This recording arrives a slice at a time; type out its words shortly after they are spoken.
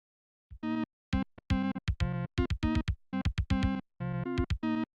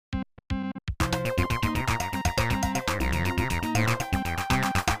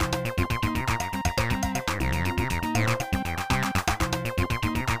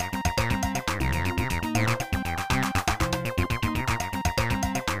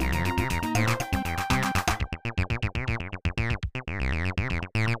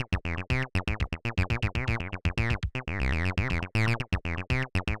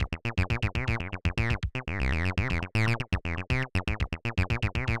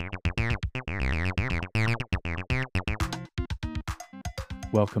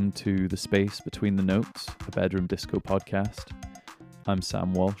Welcome to The Space Between the Notes, a bedroom disco podcast. I'm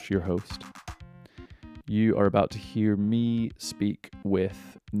Sam Walsh, your host. You are about to hear me speak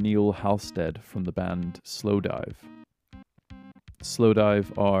with Neil Halstead from the band Slowdive.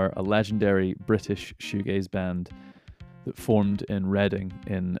 Slowdive are a legendary British shoegaze band that formed in Reading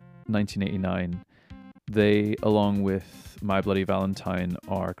in 1989. They, along with My Bloody Valentine,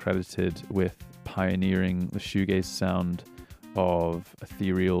 are credited with pioneering the shoegaze sound of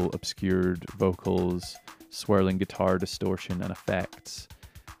ethereal, obscured vocals, swirling guitar distortion and effects,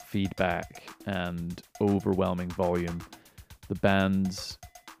 feedback, and overwhelming volume. The band's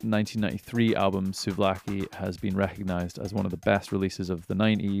 1993 album Souvlaki has been recognized as one of the best releases of the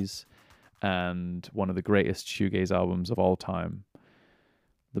 90s and one of the greatest shoegaze albums of all time.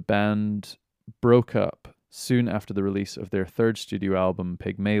 The band broke up soon after the release of their third studio album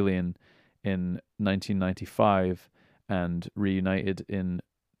Pygmalion in 1995 and reunited in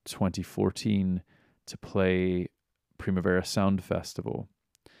 2014 to play Primavera Sound Festival.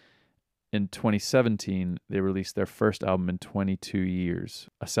 In 2017, they released their first album in 22 years,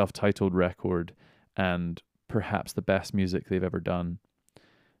 a self-titled record, and perhaps the best music they've ever done.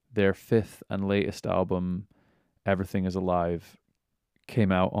 Their fifth and latest album, Everything is Alive,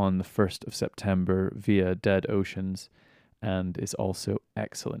 came out on the 1st of September via Dead Oceans and is also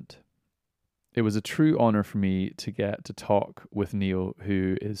excellent. It was a true honor for me to get to talk with Neil,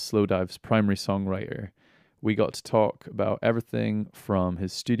 who is Slowdive's primary songwriter. We got to talk about everything from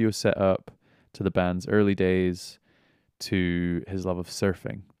his studio setup to the band's early days to his love of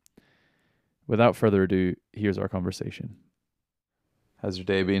surfing. Without further ado, here's our conversation. How's your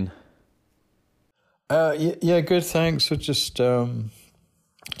day been? Yeah, good, thanks. We're just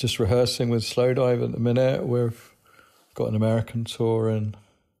rehearsing with Slowdive at the minute. We've got an American tour in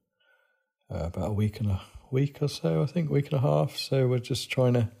about a week or so, I think, week and a half. So we're just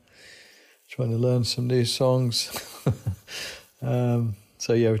trying to learn some new songs. So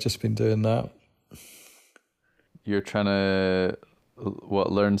yeah, we've just been doing that. You're trying to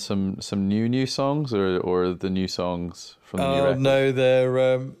learn some new songs or the new songs from the new record? No,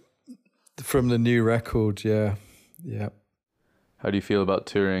 they're from the new record. Yeah. How do you feel about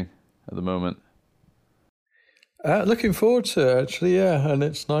touring at the moment? Looking forward to it, actually, yeah. And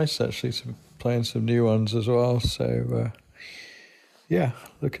it's nice, actually, to playing some new ones as well. So, yeah,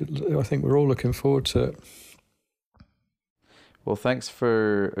 I think we're all looking forward to it. Well, thanks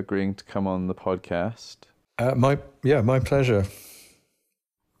for agreeing to come on the podcast. My pleasure.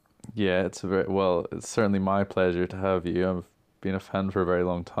 Yeah, it's certainly my pleasure to have you. I've been a fan for a very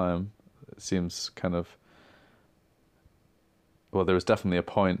long time. It seems kind of... Well, there was definitely a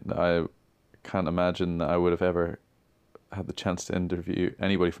point that I can't imagine that I would have ever had the chance to interview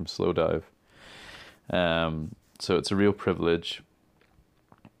anybody from Slowdive. So it's a real privilege.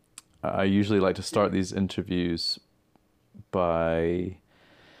 I usually like to start these interviews by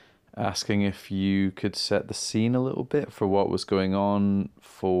asking if you could set the scene a little bit for what was going on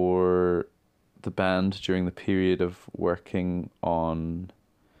for the band during the period of working on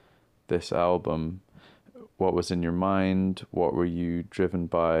this album. What was in your mind? What were you driven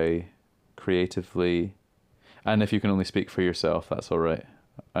by creatively? And if you can only speak for yourself, that's all right.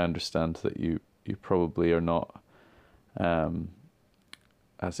 I understand that you probably are not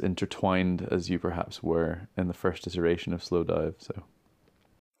as intertwined as you perhaps were in the first iteration of Slowdive. So,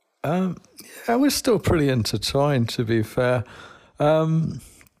 yeah, we're still pretty intertwined, to be fair. Well,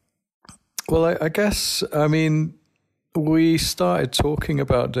 I guess, I mean, we started talking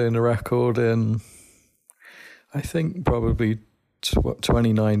about doing a record in, I think, probably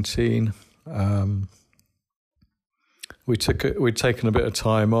 2019. We'd taken a bit of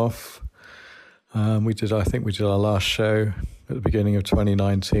time off. I think we did our last show at the beginning of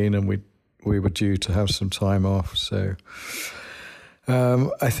 2019, and we were due to have some time off. So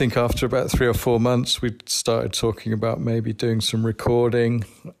I think after about 3 or 4 months, we started talking about maybe doing some recording.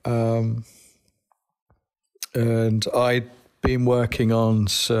 And I'd been working on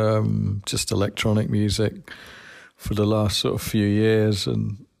some just electronic music for the last sort of few years,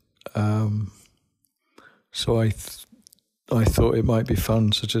 and so I thought it might be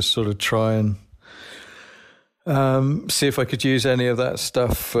fun to just sort of try and see if I could use any of that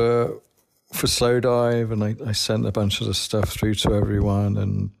stuff for Slowdive, and I sent a bunch of the stuff through to everyone,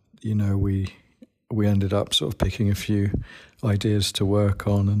 and we ended up sort of picking a few ideas to work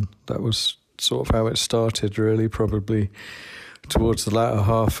on, and that was sort of how it started, really, probably towards the latter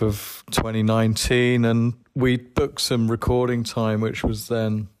half of 2019, and we booked some recording time, which was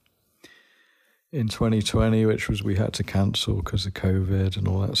then in 2020, which was we had to cancel because of COVID and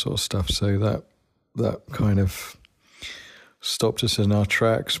all that sort of stuff. So that kind of stopped us in our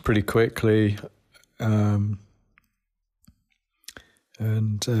tracks pretty quickly. I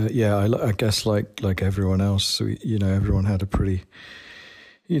guess like everyone else, everyone had a pretty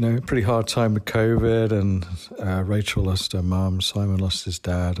hard time with COVID, and Rachel lost her mum, Simon lost his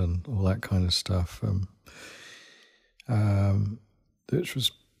dad, and all that kind of stuff. Which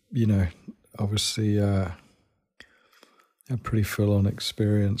was, obviously a pretty full-on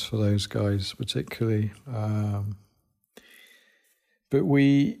experience for those guys, particularly. But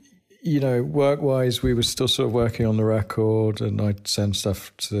we, work-wise, we were still sort of working on the record, and I'd send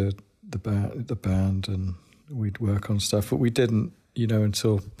stuff to the band, and we'd work on stuff. But we didn't,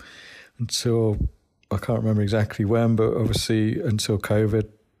 until I can't remember exactly when, but obviously until COVID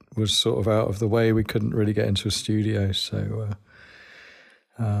was sort of out of the way, we couldn't really get into a studio. So,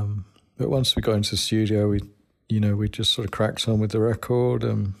 but once we got into the studio, we just sort of cracked on with the record.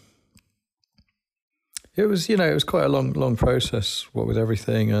 It was quite a long process, what with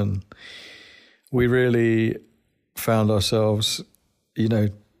everything, and we really found ourselves,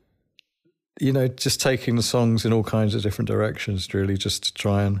 just taking the songs in all kinds of different directions, really, just to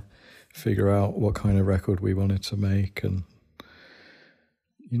try and figure out what kind of record we wanted to make, and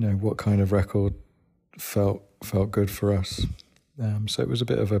what kind of record felt good for us. So it was a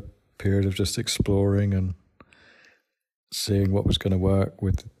bit of a period of just exploring and seeing what was going to work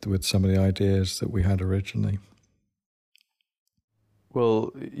with some of the ideas that we had originally.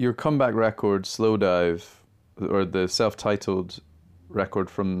 Well, your comeback record, Slowdive, or the self-titled record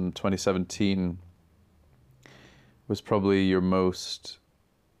from 2017, was probably your most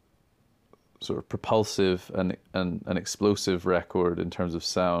sort of propulsive and explosive record in terms of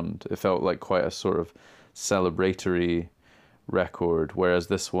sound. It felt like quite a sort of celebratory record, whereas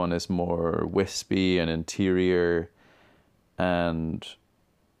this one is more wispy and interior, and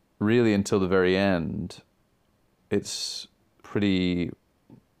really until the very end it's pretty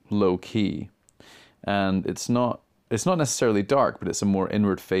low key, and it's not necessarily dark, but it's a more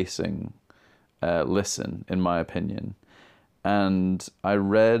inward facing listen, in my opinion. And I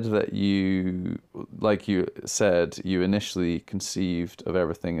read that you, like you said, you initially conceived of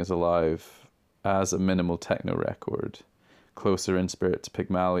Everything Is Alive as a minimal techno record, closer in spirit to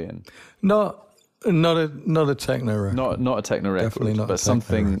Pygmalion. Not a techno record. Not a techno record. Definitely not, but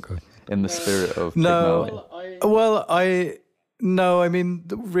something record in the spirit of no, Pygmalion. I mean,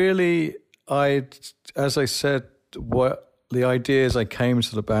 really, as I said, what the ideas I came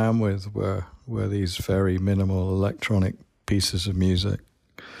to the band with were these very minimal electronic pieces of music.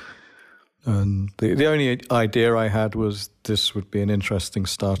 And the only idea I had was this would be an interesting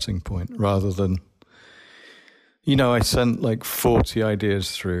starting point, rather than, I sent like 40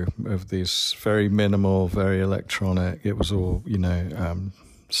 ideas through of these very minimal, very electronic. It was all,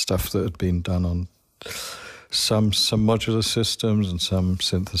 stuff that had been done on some modular systems and some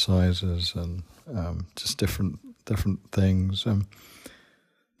synthesizers, and just different things.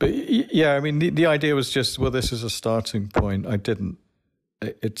 But yeah, I mean, the idea was just, well, this is a starting point.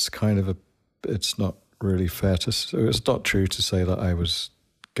 It's not really fair it's not true to say that I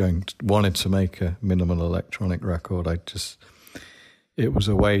wanted to make a minimal electronic record. It was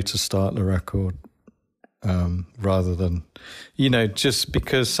a way to start the record, rather than, just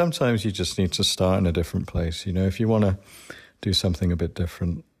because sometimes you just need to start in a different place. If you want to do something a bit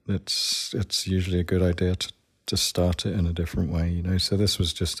different, it's usually a good idea to start it in a different way, So this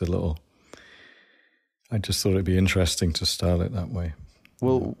was just I just thought it'd be interesting to start it that way.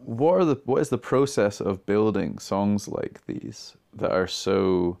 Well, what is the process of building songs like these that are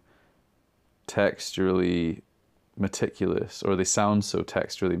so texturally meticulous, or they sound so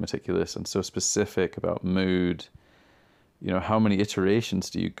texturally meticulous and so specific about mood? How many iterations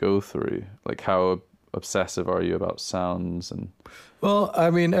do you go through? Like, how obsessive are you about sounds? And well, I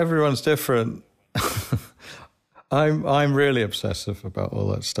mean, everyone's different. I'm really obsessive about all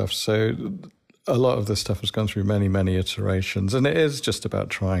that stuff. So a lot of this stuff has gone through many, many iterations, and it is just about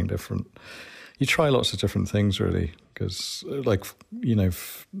trying you try lots of different things, really, because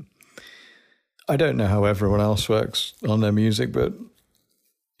I don't know how everyone else works on their music, but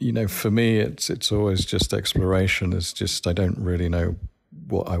for me, it's always just exploration. It's just, I don't really know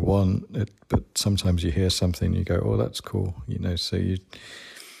what I want, but sometimes you hear something and you go, oh, that's cool, so you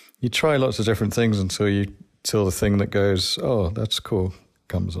try lots of different things until the thing that goes, oh, that's cool,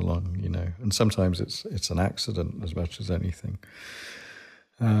 comes along, and sometimes it's an accident as much as anything.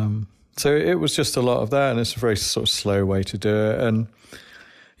 So it was just a lot of that, and it's a very sort of slow way to do it. And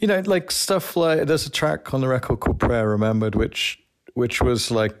like stuff like, there's a track on the record called Prayer Remembered, which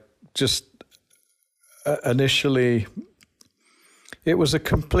was like just initially, It was a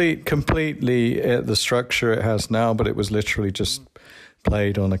completely the structure it has now, but it was literally just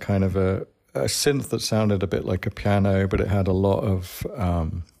played on a kind of a synth that sounded a bit like a piano, but it had a lot of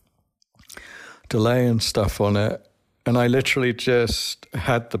delay and stuff on it. And I literally just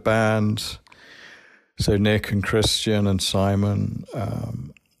had the band, so Nick and Christian and Simon.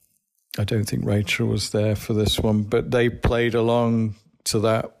 I don't think Rachel was there for this one, but they played along to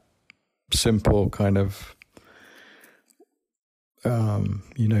that simple kind of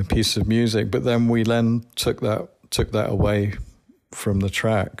piece of music, but then we took that away from the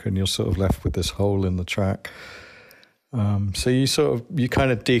track, and you're sort of left with this hole in the track. So you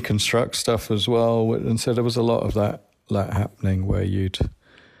kind of deconstruct stuff as well, and so there was a lot of that happening where you'd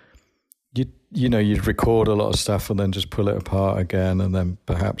record a lot of stuff and then just pull it apart again, and then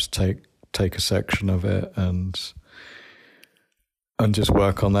perhaps take a section of it and just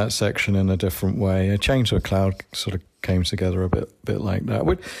work on that section in a different way. A Change to a Cloud sort of came together a bit like that,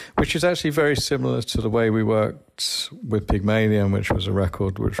 which is actually very similar to the way we worked with Pygmalion, which was a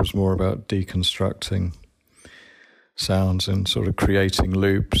record which was more about deconstructing sounds and sort of creating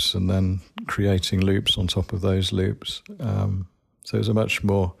loops and then creating loops on top of those loops. So it's a much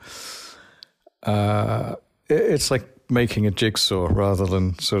more... it's like making a jigsaw rather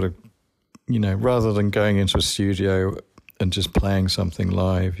than rather than going into a studio and just playing something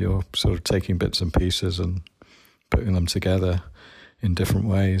live. You're sort of taking bits and pieces and putting them together in different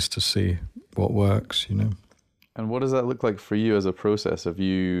ways to see what works, And what does that look like for you as a process? Have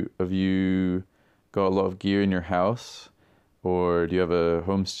you got a lot of gear in your house, or do you have a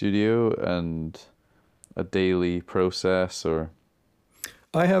home studio and a daily process? Or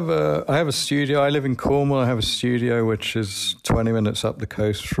I have a studio. I live in Cornwall. I have a studio which is 20 minutes up the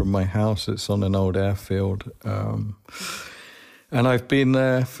coast from my house. It's on an old airfield, and I've been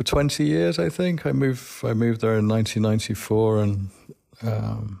there for 20 years. I think I moved there in 1994, and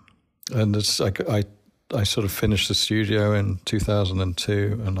it's I sort of finished the studio in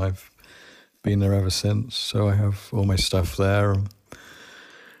 2002, and I've been there ever since. So I have all my stuff there.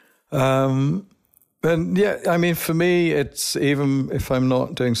 And yeah, I mean, for me, it's even if I'm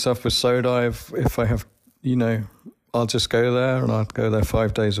not doing stuff with Slowdive, if I have, I'll just go there, and I'll go there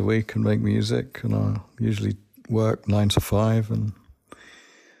 5 days a week and make music, and I'll usually work 9 to 5, and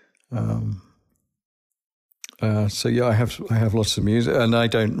so yeah, I have lots of music, and I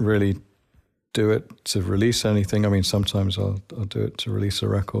don't really do it to release anything. I mean, sometimes I'll do it to release a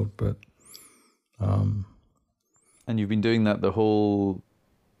record, but and you've been doing that the whole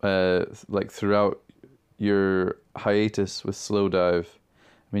throughout your hiatus with Slowdive.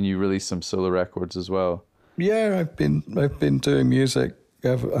 I mean, you released some solo records as well. Yeah, I've been doing music.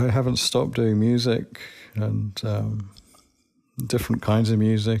 I haven't stopped doing music, and different kinds of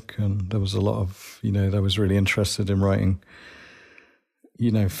music. And there was a lot of, I was really interested in writing,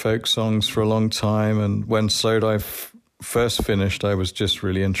 folk songs for a long time. And when Slowdive first finished, I was just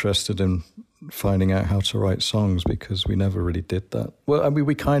really interested in finding out how to write songs, because we never really did that. Well, I mean,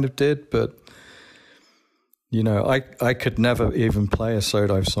 we kind of did, but I could never even play a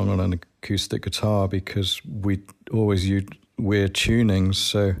Slowdive song on an acoustic guitar, because we always used weird tunings,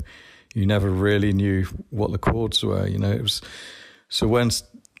 so you never really knew what the chords were. It was so when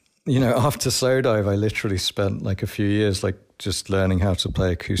after Slowdive, I literally spent like a few years just learning how to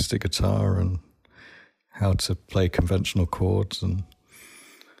play acoustic guitar and how to play conventional chords, and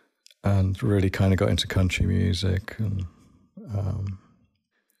really kind of got into country music and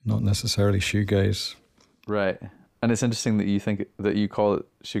not necessarily shoegaze. Right. And it's interesting that you think that you call it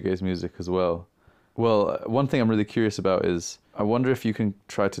shoegaze music as well. Well, one thing I'm really curious about is, I wonder if you can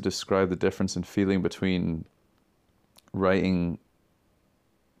try to describe the difference in feeling between writing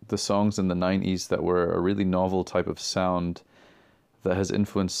the songs in the 90s that were a really novel type of sound that has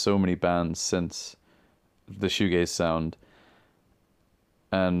influenced so many bands since the shoegaze sound,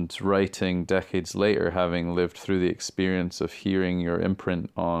 and writing decades later, having lived through the experience of hearing your imprint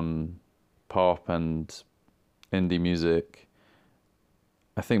on pop and indie music.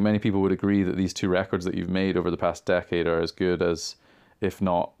 I think many people would agree that these two records that you've made over the past decade are as good as, if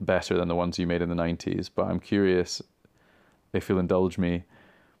not better than, the ones you made in the 90s. But I'm curious if you'll indulge me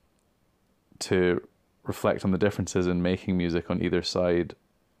to reflect on the differences in making music on either side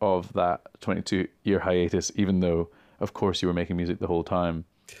of that 22-year hiatus, even though, of course, you were making music the whole time.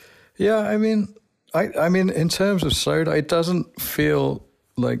 Yeah, I mean, in terms of Slowdive, it doesn't feel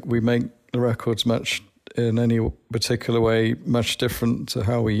like we make the records much in any particular way much different to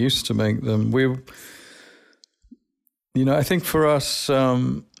how we used to make them. I think for us,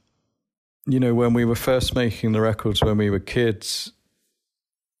 when we were first making the records when we were kids,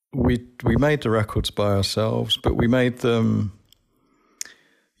 we made the records by ourselves, but we made them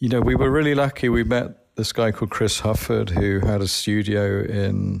we were really lucky. We met this guy called Chris Hufford, who had a studio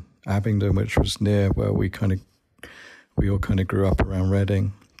in Abingdon, which was near where we all kind of grew up around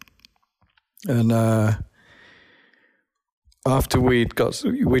Reading. And after we'd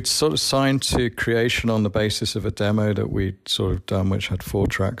sort of signed to Creation on the basis of a demo that we'd sort of done, which had 4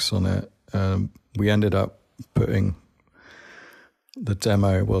 tracks on it. We ended up putting the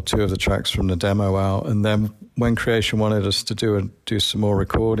demo, 2 of the tracks from the demo out. And then when Creation wanted us to do some more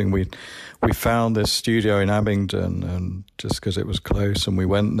recording, we found this studio in Abingdon, and just because it was close, and we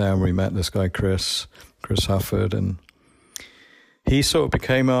went there and we met this guy, Chris Hufford, and he sort of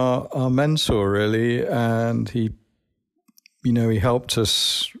became our mentor, really. And he helped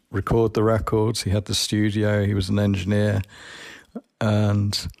us record the records. He had the studio. He was an engineer.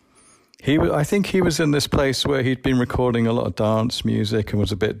 And I think he was in this place where he'd been recording a lot of dance music and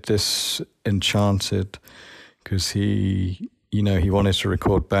was a bit disenchanted because he wanted to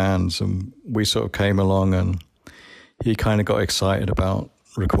record bands. And we sort of came along, and he kind of got excited about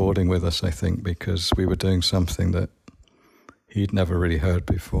recording with us, I think, because we were doing something that he'd never really heard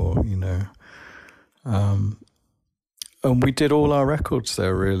before, and we did all our records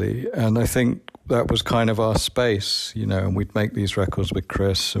there, really. And I think that was kind of our space, and we'd make these records with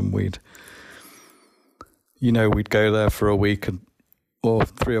Chris, and we'd go there for a week or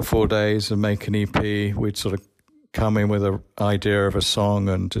 3 or 4 days and make an EP. We'd sort of come in with an idea of a song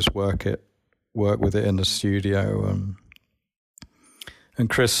and just work with it in the studio. And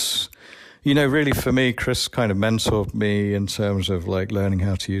Chris, really for me, Chris kind of mentored me in terms of like learning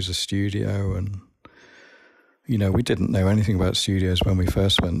how to use a studio. And we didn't know anything about studios when we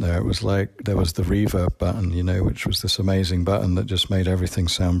first went there. It was like there was the reverb button, which was this amazing button that just made everything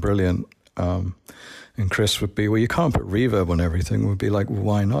sound brilliant. And Chris would be, well, you can't put reverb on everything. We'd be like, well,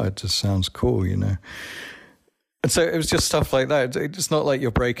 why not? It just sounds cool, And so it was just stuff like that. It's not like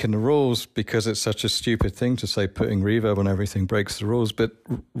you're breaking the rules because it's such a stupid thing to say putting reverb on everything breaks the rules. But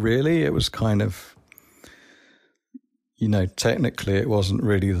really, it was kind of, technically it wasn't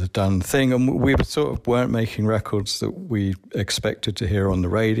really the done thing. And we sort of weren't making records that we expected to hear on the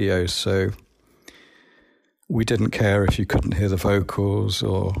radio. So we didn't care if you couldn't hear the vocals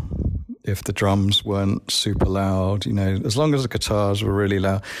or if the drums weren't super loud, as long as the guitars were really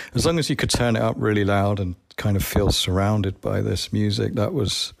loud, as long as you could turn it up really loud and kind of feel surrounded by this music, that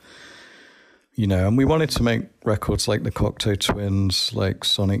was, and we wanted to make records like the Cocteau Twins, like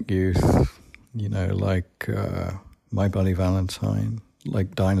Sonic Youth, like My Bloody Valentine,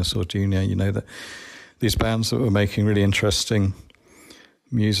 like Dinosaur Jr., these bands that were making really interesting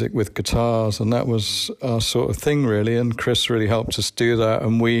music with guitars, and that was our sort of thing, really. And Chris really helped us do that.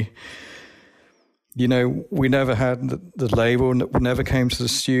 And we never had the label, never came to the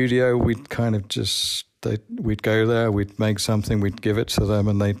studio. We'd kind of we'd go there, we'd make something, we'd give it to them,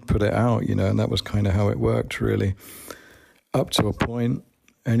 and they'd put it out, and that was kind of how it worked, really, up to a point,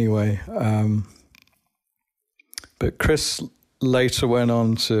 anyway. But Chris later went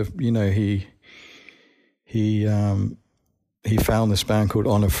on to, he found this band called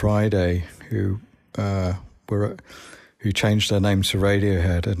On a Friday who changed their name to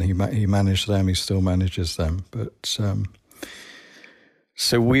Radiohead, and he managed them. He still manages them. But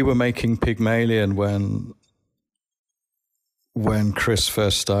so we were making Pygmalion when Chris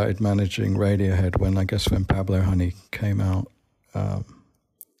first started managing Radiohead. When Pablo Honey came out,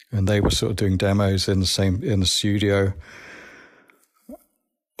 and they were sort of doing demos in the studio,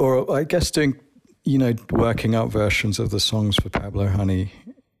 or I guess doing, working out versions of the songs for Pablo Honey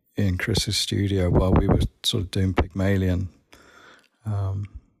in Chris's studio while we were sort of doing Pygmalion,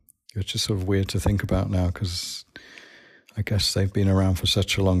 which is sort of weird to think about now because I guess they've been around for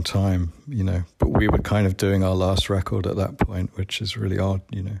such a long time, but we were kind of doing our last record at that point, which is really odd,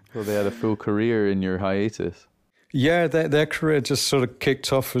 Well, they had a full career in your hiatus. Yeah, their career just sort of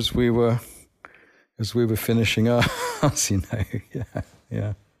kicked off as we were finishing ours,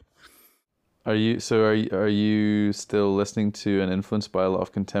 yeah. Are you still listening to and influenced by a lot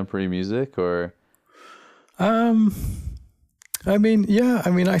of contemporary music, or? I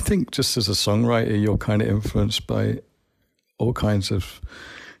think just as a songwriter, you're kind of influenced by all kinds of,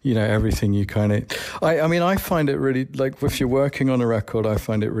 everything you kind of. I find it really, like, if you're working on a record, I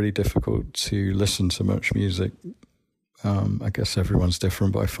find it really difficult to listen to much music. I guess everyone's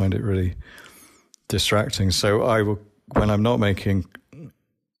different, but I find it really distracting. So I will, when I'm not making,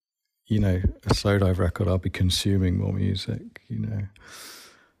 a Slowdive record, I'll be consuming more music, Do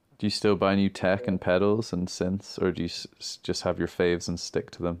you still buy new tech and pedals and synths, or do you just have your faves and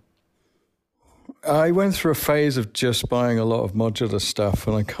stick to them? I went through a phase of just buying a lot of modular stuff,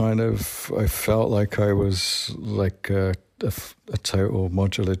 and I felt like I was like a total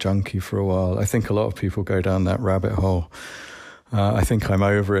modular junkie for a while. I think a lot of people go down that rabbit hole. I think I'm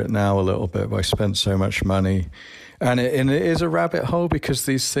over it now a little bit, but I spent so much money. And it is a rabbit hole because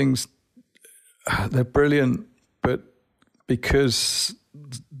these things, they're brilliant, but because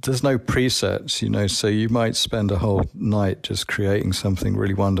there's no presets, you know, so you might spend a whole night just creating something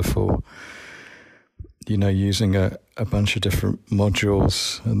really wonderful, you know, using a bunch of different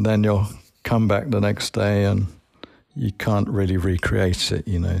modules, and then you'll come back the next day and you can't really recreate it,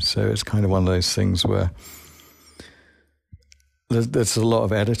 you know. So it's kind of one of those things where there's a lot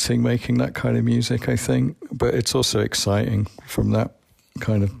of editing making that kind of music, I think, but it's also exciting from that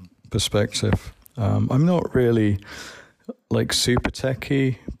kind of perspective. I'm not really like super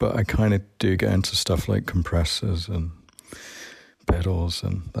techy, but I kind of do get into stuff like compressors and pedals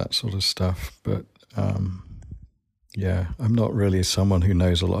and that sort of stuff. But yeah, I'm not really someone who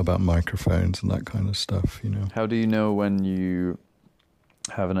knows a lot about microphones and that kind of stuff, you know. How do you know when you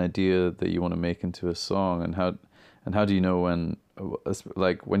have an idea that you want to make into a song, and how do you know when,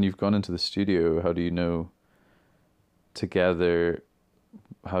 like when you've gone into the studio, how do you know together,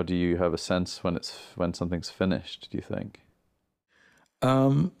 how do you have a sense when something's finished, do you think?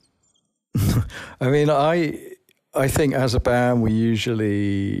 I mean, I think as a band, we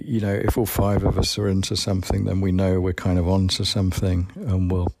usually, you know, if all five of us are into something, then we know we're kind of onto something and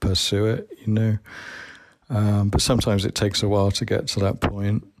we'll pursue it, you know. But sometimes it takes a while to get to that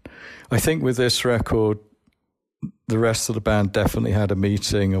point. I think with this record, the rest of the band definitely had a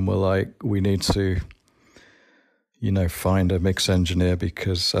meeting and were like, we need to, you know, find a mix engineer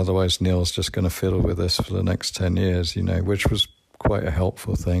because otherwise Neil's just going to fiddle with us for the next 10 years, you know, which was quite a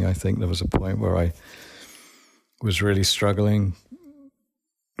helpful thing. I think there was a point where I was really struggling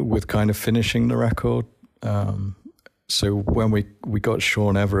with kind of finishing the record. So when we got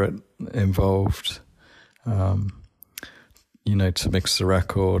Sean Everett involved, you know, to mix the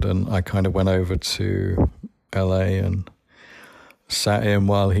record, and I kind of went over to LA and sat in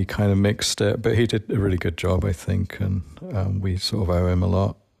while he kind of mixed it, but he did a really good job, I think, and we sort of owe him a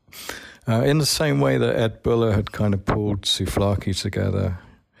lot. In the same way that Ed Buller had kind of pulled Souflaki together,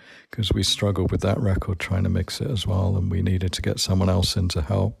 because we struggled with that record trying to mix it as well, and we needed to get someone else in to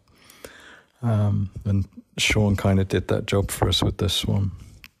help. And Sean kind of did that job for us with this one.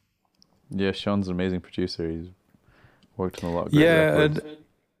 Yeah, Sean's an amazing producer. He's worked on a lot of great records. And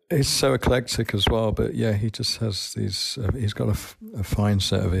he's so eclectic as well, but yeah, he just has these, he's got a fine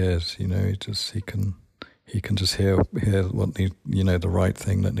set of ears, you know, he can just hear what you know, the right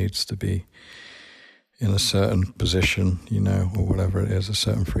thing that needs to be in a certain position, you know, or whatever it is, a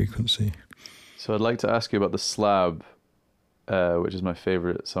certain frequency. So I'd like to ask you about The Slab, which is my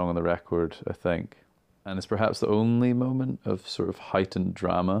favorite song on the record, I think. And it's perhaps the only moment of sort of heightened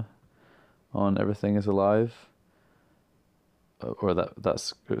drama on Everything Is Alive. Or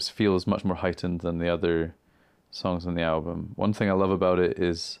it feels much more heightened than the other songs on the album. One thing I love about it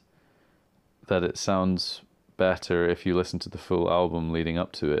is that it sounds better if you listen to the full album leading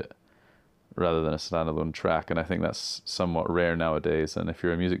up to it, rather than a standalone track, and I think that's somewhat rare nowadays. And if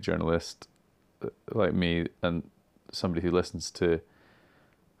you're a music journalist like me and somebody who listens to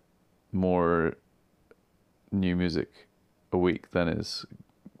more new music a week than is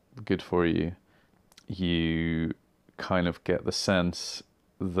good for you, you kind of get the sense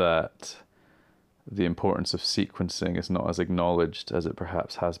that the importance of sequencing is not as acknowledged as it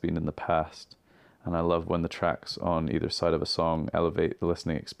perhaps has been in the past. And I love when the tracks on either side of a song elevate the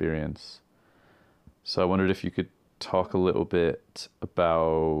listening experience. So I wondered if you could talk a little bit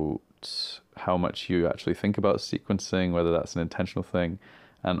about how much you actually think about sequencing, whether that's an intentional thing,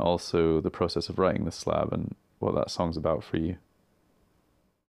 and also the process of writing The Slab and what that song's about for you.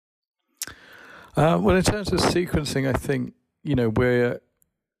 Well, in terms of sequencing, I think, you know, we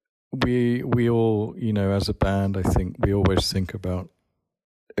all, you know, as a band, I think we always think about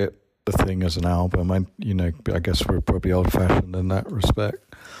the thing as an album. You know, I guess we're probably old-fashioned in that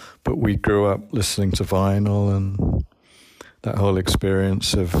respect. But we grew up listening to vinyl and that whole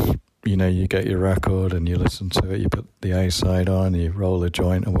experience of, you know, you get your record and you listen to it, you put the A-side on, you roll a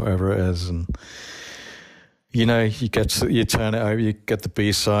joint or whatever it is, and, you know, you turn it over, you get the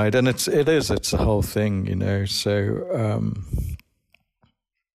B-side, and it's a whole thing, you know. So,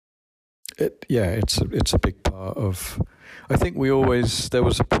 it's a big part of, I think there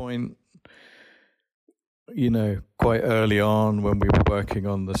was a point, you know, quite early on when we were working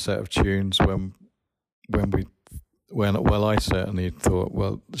on the set of tunes when I certainly thought,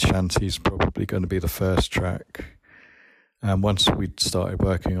 well, Shanty's probably going to be the first track. And once we started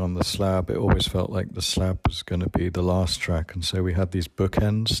working on The Slab, it always felt like The Slab was going to be the last track. And so we had these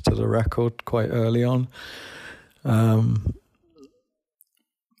bookends to the record quite early on.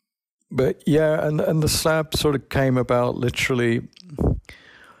 But yeah, and the slab sort of came about literally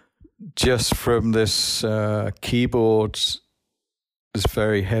just from this keyboard, this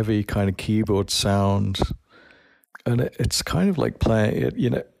very heavy kind of keyboard sound, and it's kind of like playing it.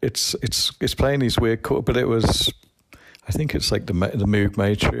 It's playing these weird chords, but it was, I think it's like the Moog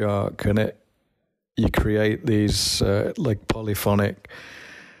Matriarch, and you create these like polyphonic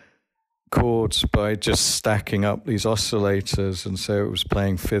chords by just stacking up these oscillators, and so it was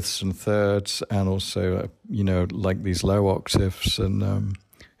playing fifths and thirds, and also like these low octaves, and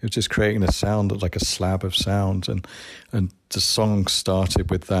it was just creating a sound, like a slab of sound, and the song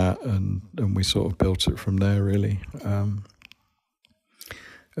started with that, and we sort of built it from there, really.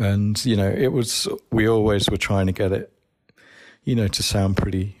 And it was, we always were trying to get it to sound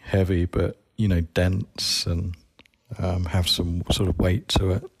pretty heavy, but dense, and have some sort of weight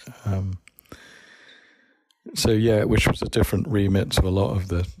to it. So yeah, which was a different remit to a lot of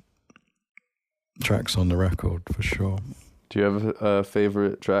the tracks on the record, for sure. Do you have a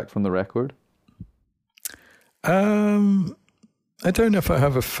favorite track from the record? I don't know if I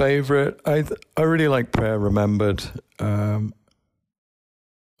have a favorite. I really like Prayer Remembered. I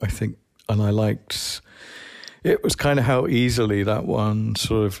think, and I liked. It was kind of how easily that one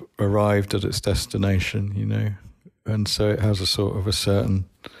sort of arrived at its destination, and so it has a sort of a certain.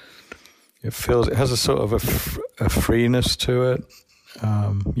 It has a sort of a freeness to it,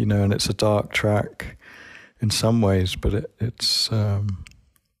 and it's a dark track in some ways, but it's and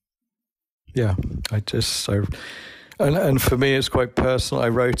for me it's quite personal. I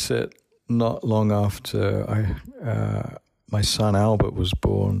wrote it not long after my son Albert was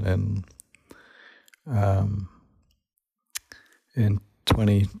born in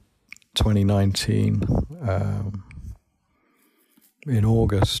 2019. In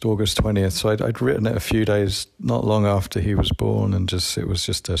August 20th. So I'd written it a few days, not long after he was born, and it was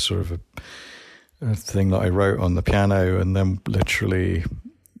just a sort of a thing that I wrote on the piano, and then literally,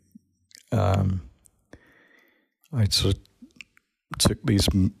 I sort of took these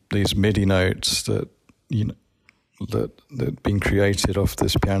MIDI notes that had been created off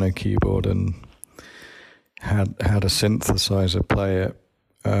this piano keyboard, and had a synthesizer play it.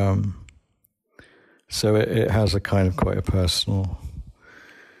 So it has a kind of quite a personal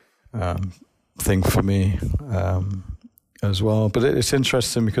thing for me as well. But it's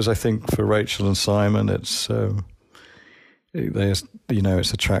interesting because I think for Rachel and Simon, it's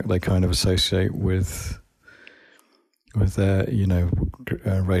it's a track they kind of associate with their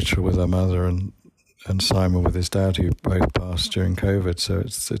Rachel with her mother, and Simon with his dad, who both passed during COVID. So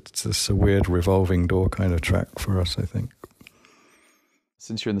it's a weird revolving door kind of track for us, I think.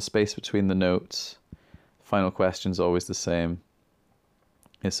 Since you're in the space between the notes, final question is always the same.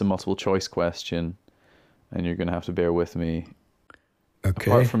 It's a multiple choice question, and you're going to have to bear with me.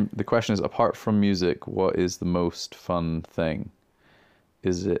 Okay. The question is, apart from music, what is the most fun thing?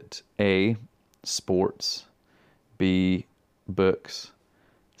 Is it A, sports, B, books,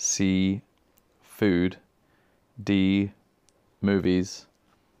 C, food, D, movies,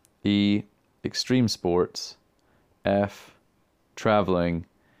 E, extreme sports, F, traveling,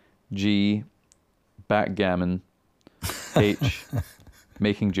 G, backgammon, H,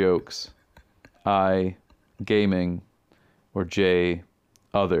 making jokes, I, gaming, or J,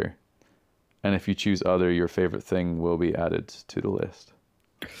 other? And if you choose other, your favorite thing will be added to the list.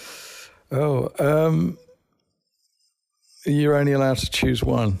 You're only allowed to choose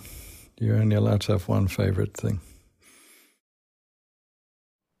one. You're only allowed to have one favorite thing.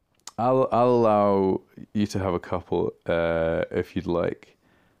 I'll allow you to have a couple if you'd like.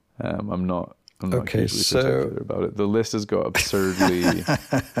 I'm not hugely particular about it. The list has got absurdly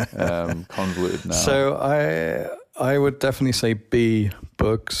convoluted now. So I would definitely say B,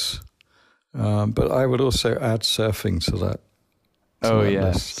 books, but I would also add surfing to that.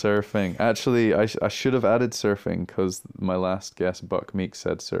 List. Surfing. Actually, I should have added surfing because my last guest, Buck Meek,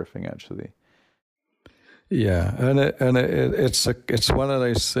 said surfing. Actually. Yeah, and it's one of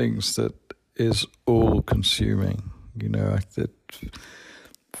those things that is all consuming. It's.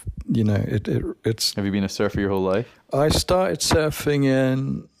 Have you been a surfer your whole life? I started surfing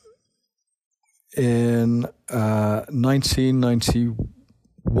in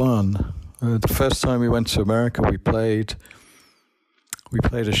 1991. The first time we went to America, we played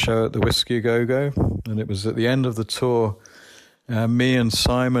a show at the Whiskey A Go Go, and it was at the end of the tour. Me and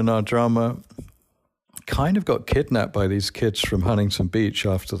Simon, our drummer, kind of got kidnapped by these kids from Huntington Beach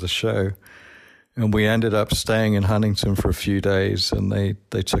after the show. And we ended up staying in Huntington for a few days, and they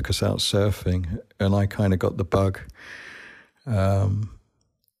took us out surfing, and I kind of got the bug.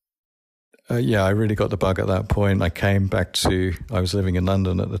 Yeah, I really got the bug at that point. I was living in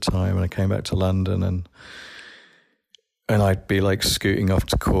London at the time, and I came back to London, and I'd be like scooting off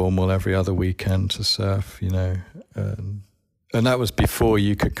to Cornwall every other weekend to surf, and that was before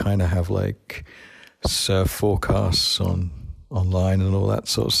you could kind of have like surf forecasts online and all that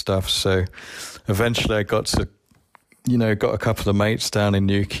sort of stuff. So eventually I got a couple of mates down in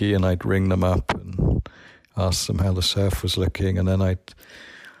Newquay, and I'd ring them up and ask them how the surf was looking, and then I'd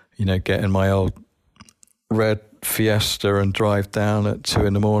get in my old red Fiesta and drive down at 2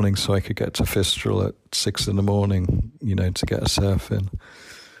 a.m. so I could get to Fistral at 6 a.m, to get a surf in.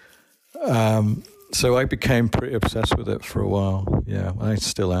 So I became pretty obsessed with it for a while. Yeah, I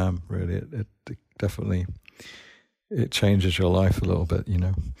still am, really. It definitely, it changes your life a little bit,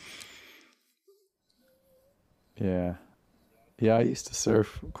 Yeah. Yeah, I used to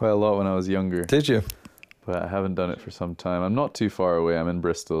surf quite a lot when I was younger. Did you? But I haven't done it for some time. I'm not too far away. I'm in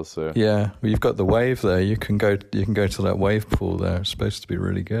Bristol, so yeah. Well, you've got the wave there. You can go to that wave pool there. It's supposed to be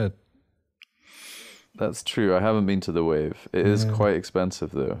really good. That's true. I haven't been to the wave. It is quite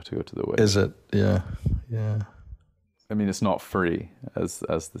expensive though to go to the wave. Is it? Yeah, yeah. I mean, it's not free as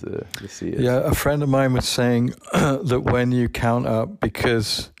the sea is. Yeah, a friend of mine was saying that when you count up,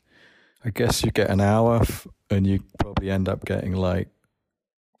 because I guess you get an hour and you probably end up getting like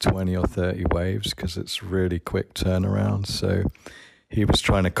 20 or 30 waves because it's really quick turnaround. So he was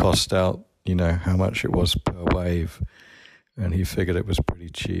trying to cost out, how much it was per wave, and he figured it was pretty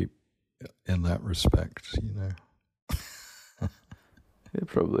cheap in that respect, It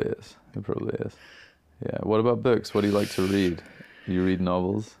probably is. Yeah. What about books? What do you like to read? Do you read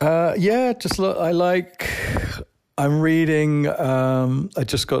novels? Yeah, just look. I'm reading. I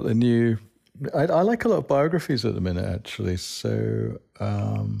just got the new. I like a lot of biographies at the minute, actually. So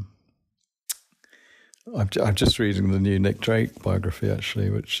I'm just reading the new Nick Drake biography, actually,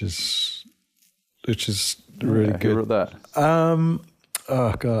 which is really good. Who wrote that?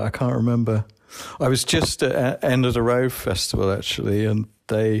 Oh God, I can't remember. I was just at End of the Road Festival, actually, and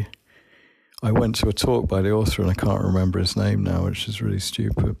I went to a talk by the author, and I can't remember his name now, which is really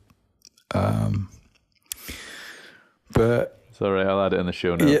stupid. But it's all right. I'll add it in the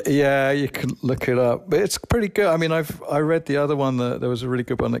show notes. Yeah, you can look it up. But it's pretty good. I mean, I read the other one. There was a really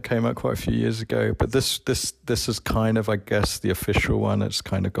good one that came out quite a few years ago. But this is kind of, I guess, the official one. It's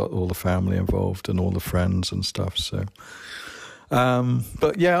kind of got all the family involved and all the friends and stuff. So,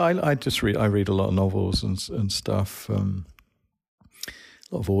 but yeah, I read a lot of novels and stuff. A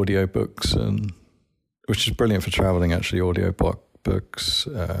lot of audiobooks, which is brilliant for traveling. Actually, audiobooks.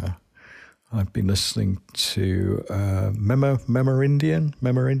 I've been listening to Memorindium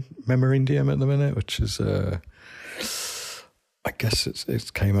at the minute, which is I guess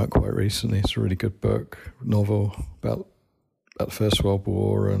it came out quite recently. It's a really good novel about the First World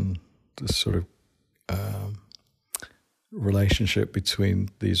War and this sort of relationship between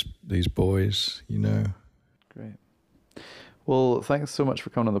these boys. Great. Well, thanks so much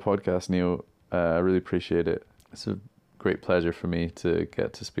for coming on the podcast, Neil. I really appreciate it. It's a great pleasure for me to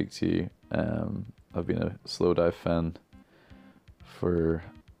get to speak to you. I've been a Slowdive fan for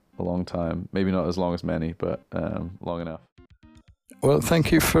a long time. Maybe not as long as many, but long enough. Well,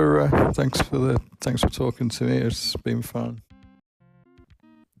 thank you for thanks for talking to me. It's been fun.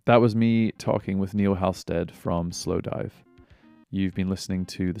 That was me talking with Neil Halstead from Slowdive. You've been listening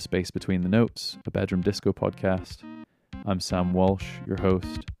to The Space Between the Notes, a bedroom disco podcast. I'm Sam Walsh, your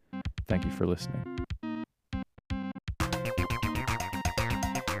host. Thank you for listening.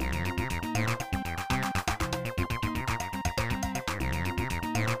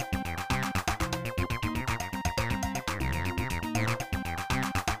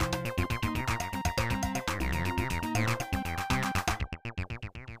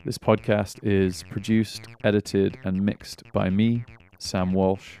 This podcast is produced, edited, and mixed by me, Sam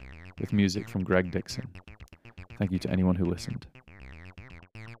Walsh, with music from Greg Dixon. Thank you to anyone who listened.